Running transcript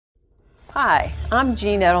Hi, I'm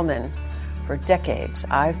Jean Edelman. For decades,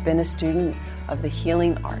 I've been a student of the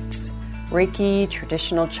healing arts: Reiki,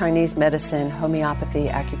 traditional Chinese medicine, homeopathy,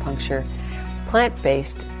 acupuncture,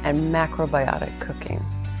 plant-based, and macrobiotic cooking.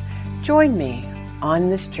 Join me on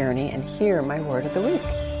this journey and hear my word of the week.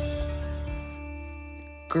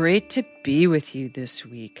 Great to be with you this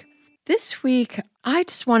week. This week, I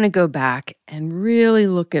just want to go back and really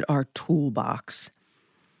look at our toolbox.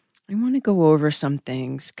 I want to go over some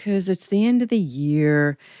things because it's the end of the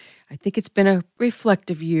year. I think it's been a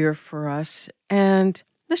reflective year for us. And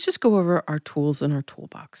let's just go over our tools in our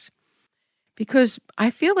toolbox. Because I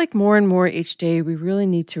feel like more and more each day, we really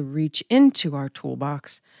need to reach into our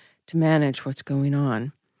toolbox to manage what's going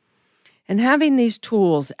on. And having these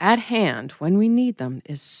tools at hand when we need them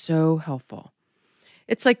is so helpful.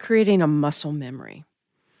 It's like creating a muscle memory.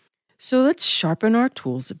 So let's sharpen our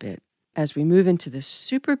tools a bit as we move into this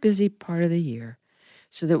super busy part of the year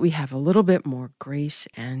so that we have a little bit more grace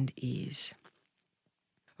and ease.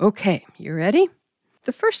 Okay, you ready?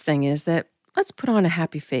 The first thing is that let's put on a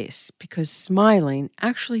happy face because smiling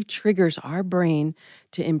actually triggers our brain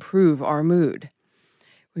to improve our mood.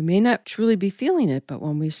 We may not truly be feeling it, but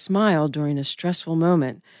when we smile during a stressful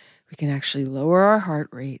moment, we can actually lower our heart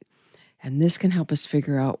rate, and this can help us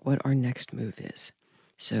figure out what our next move is.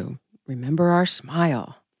 So remember our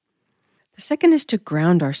smile. The second is to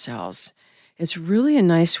ground ourselves. It's really a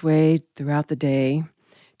nice way throughout the day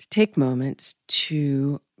to take moments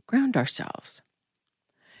to ground ourselves.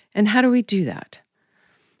 And how do we do that?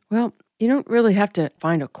 Well, you don't really have to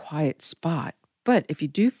find a quiet spot, but if you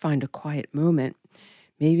do find a quiet moment,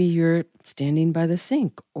 maybe you're standing by the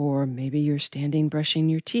sink, or maybe you're standing brushing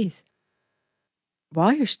your teeth.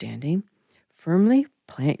 While you're standing, firmly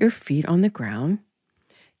plant your feet on the ground,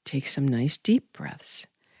 take some nice deep breaths,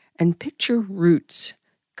 and picture roots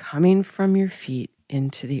coming from your feet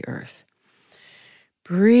into the earth.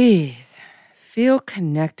 Breathe, feel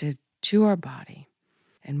connected to our body,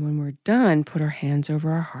 and when we're done, put our hands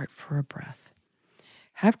over our heart for a breath.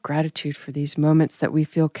 Have gratitude for these moments that we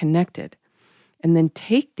feel connected, and then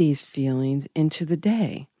take these feelings into the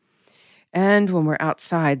day. And when we're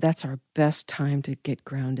outside, that's our best time to get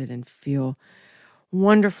grounded and feel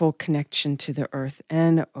wonderful connection to the earth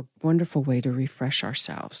and a wonderful way to refresh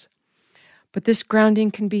ourselves. But this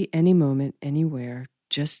grounding can be any moment, anywhere,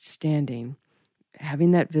 just standing,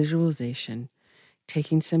 having that visualization,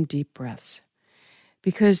 taking some deep breaths.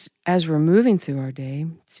 Because as we're moving through our day,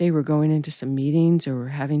 say we're going into some meetings or we're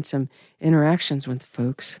having some interactions with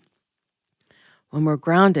folks, when we're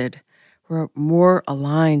grounded, we're more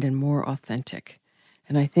aligned and more authentic.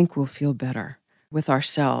 And I think we'll feel better with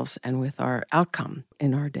ourselves and with our outcome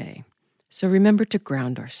in our day. So remember to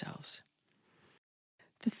ground ourselves.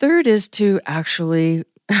 The third is to actually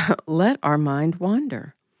let our mind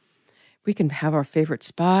wander. We can have our favorite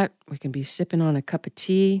spot. We can be sipping on a cup of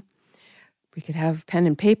tea. We could have pen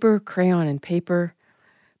and paper, crayon and paper.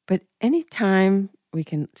 But anytime we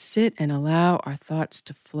can sit and allow our thoughts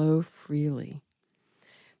to flow freely.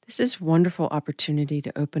 This is a wonderful opportunity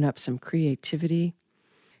to open up some creativity,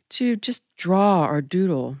 to just draw or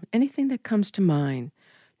doodle, anything that comes to mind.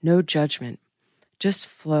 No judgment, just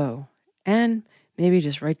flow, and maybe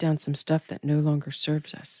just write down some stuff that no longer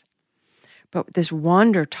serves us. But this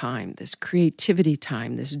wander time, this creativity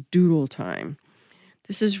time, this doodle time,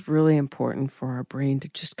 this is really important for our brain to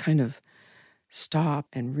just kind of stop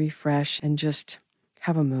and refresh and just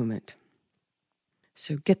have a moment.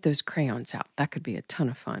 So get those crayons out. That could be a ton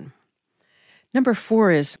of fun. Number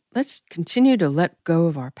 4 is let's continue to let go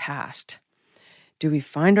of our past. Do we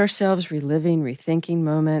find ourselves reliving, rethinking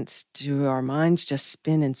moments? Do our minds just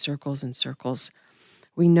spin in circles and circles?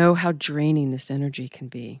 We know how draining this energy can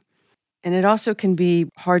be. And it also can be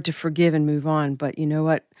hard to forgive and move on. But you know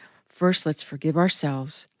what? First, let's forgive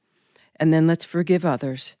ourselves. And then let's forgive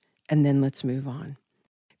others. And then let's move on.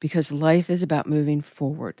 Because life is about moving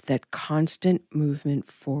forward, that constant movement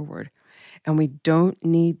forward. And we don't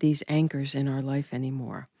need these anchors in our life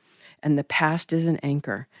anymore. And the past is an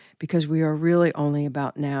anchor because we are really only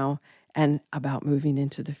about now and about moving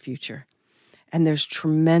into the future. And there's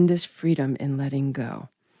tremendous freedom in letting go.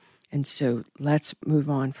 And so let's move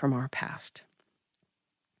on from our past.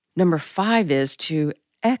 Number 5 is to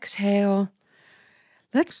exhale.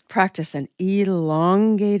 Let's practice an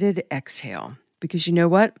elongated exhale because you know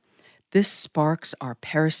what? This sparks our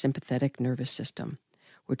parasympathetic nervous system,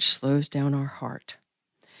 which slows down our heart.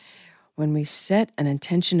 When we set an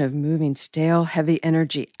intention of moving stale, heavy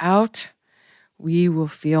energy out, we will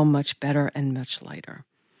feel much better and much lighter.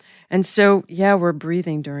 And so, yeah, we're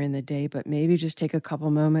breathing during the day, but maybe just take a couple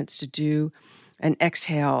moments to do an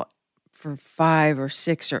exhale for 5 or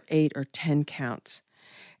 6 or 8 or 10 counts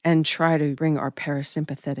and try to bring our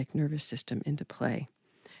parasympathetic nervous system into play,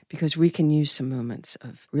 because we can use some moments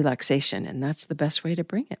of relaxation, and that's the best way to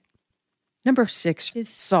bring it. Number 6 is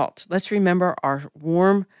salt. Let's remember our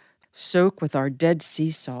warm soak with our Dead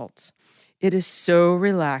Sea salts. It is so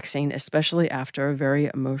relaxing, especially after a very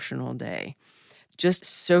emotional day. Just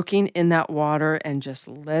soaking in that water and just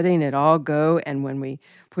letting it all go. And when we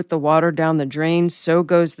put the water down the drain, so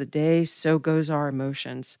goes the day, so goes our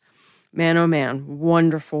emotions. Man, oh man,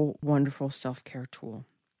 wonderful, wonderful self-care tool.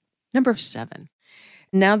 Number 7,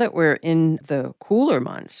 now that we're in the cooler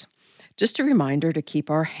months, just a reminder to keep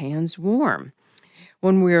our hands warm.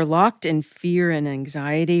 When we are locked in fear and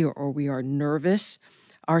anxiety, or we are nervous,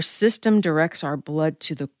 our system directs our blood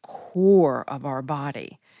to the core of our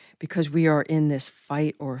body because we are in this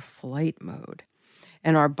fight or flight mode.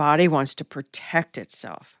 And our body wants to protect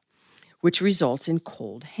itself, which results in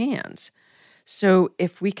cold hands. So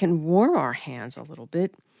if we can warm our hands a little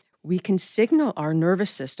bit, we can signal our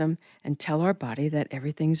nervous system and tell our body that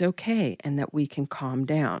everything's okay and that we can calm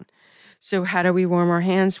down. So how do we warm our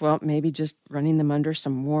hands? Well, maybe just running them under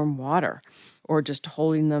some warm water or just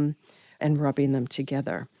holding them and rubbing them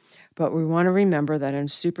together. But we want to remember that in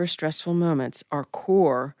super stressful moments, our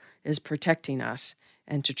core is protecting us,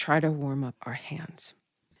 and to try to warm up our hands.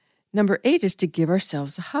 Number 8 is to give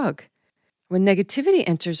ourselves a hug. When negativity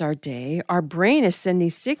enters our day, our brain is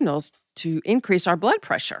sending signals to increase our blood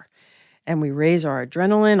pressure, and we raise our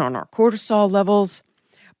adrenaline on our cortisol levels.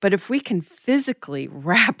 But if we can physically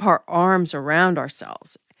wrap our arms around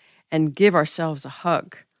ourselves and give ourselves a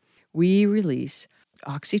hug, we release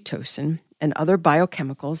oxytocin and other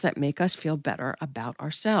biochemicals that make us feel better about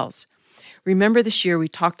ourselves. Remember this year we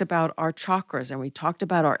talked about our chakras and we talked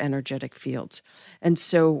about our energetic fields. And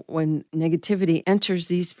so when negativity enters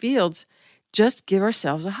these fields, just give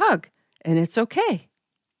ourselves a hug and it's okay.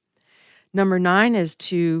 Number 9 is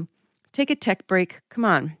to take a tech break. Come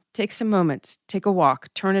on, take some moments, take a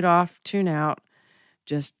walk, turn it off, tune out,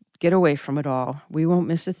 just get away from it all. We won't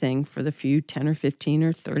miss a thing for the few 10 or 15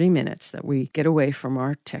 or 30 minutes that we get away from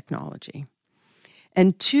our technology.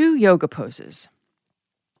 And 2 yoga poses.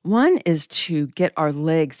 One is to get our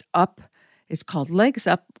legs up. It's called legs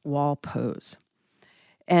up wall pose.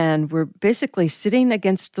 And we're basically sitting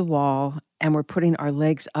against the wall and we're putting our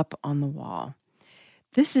legs up on the wall.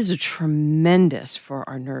 This is tremendous for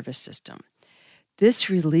our nervous system. This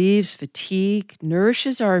relieves fatigue,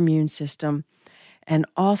 nourishes our immune system, and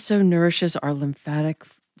also nourishes our lymphatic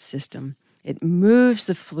system. It moves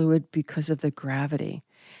the fluid because of the gravity.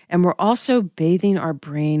 And we're also bathing our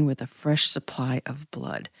brain with a fresh supply of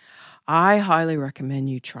blood. I highly recommend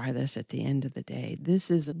you try this at the end of the day.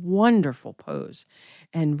 This is a wonderful pose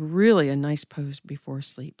and really a nice pose before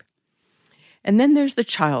sleep. And then there's the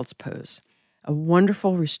child's pose, a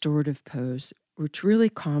wonderful restorative pose, which really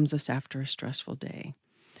calms us after a stressful day.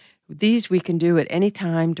 These we can do at any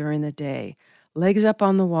time during the day, legs up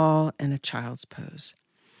on the wall and a child's pose.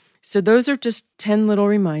 So those are just 10 little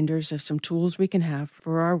reminders of some tools we can have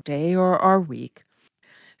for our day or our week.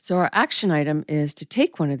 So our action item is to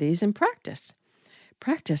take one of these and practice.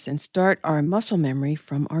 Practice and start our muscle memory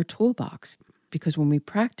from our toolbox, because when we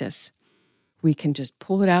practice, we can just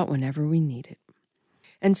pull it out whenever we need it.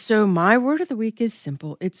 And so my word of the week is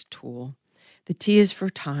simple. It's tool. The T is for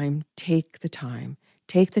time. Take the time.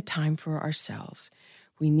 Take the time for ourselves.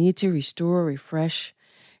 We need to restore, refresh,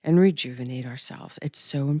 and rejuvenate ourselves. It's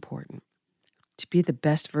so important. To be the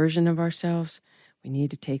best version of ourselves, we need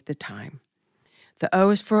to take the time. The O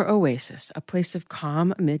is for oasis, a place of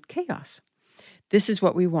calm amid chaos. This is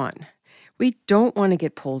what we want. We don't want to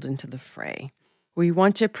get pulled into the fray. We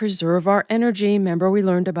want to preserve our energy. Remember, we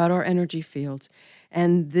learned about our energy fields.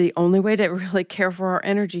 And the only way to really care for our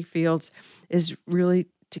energy fields is really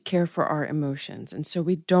to care for our emotions. And so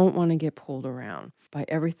we don't want to get pulled around by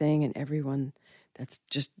everything and everyone that's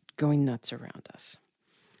just going nuts around us.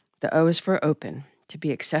 The O is for open, to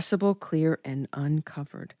be accessible, clear, and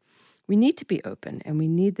uncovered. We need to be open, and we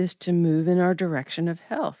need this to move in our direction of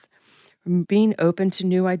health, being open to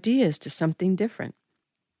new ideas, to something different.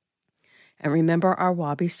 And remember our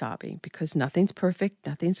wabi-sabi, because nothing's perfect,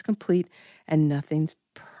 nothing's complete, and nothing's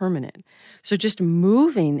permanent. So just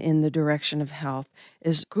moving in the direction of health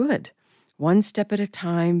is good. One step at a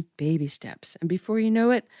time, baby steps. And before you know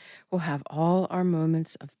it, we'll have all our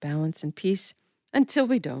moments of balance and peace until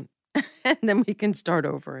we don't. And then we can start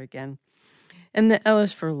over again. And the L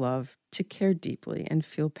is for love, to care deeply and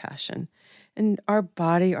feel passion. And our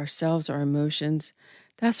body, ourselves, our emotions,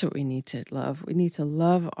 that's what we need to love. We need to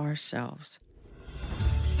love ourselves.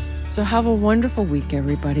 So have a wonderful week,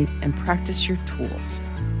 everybody, and practice your tools.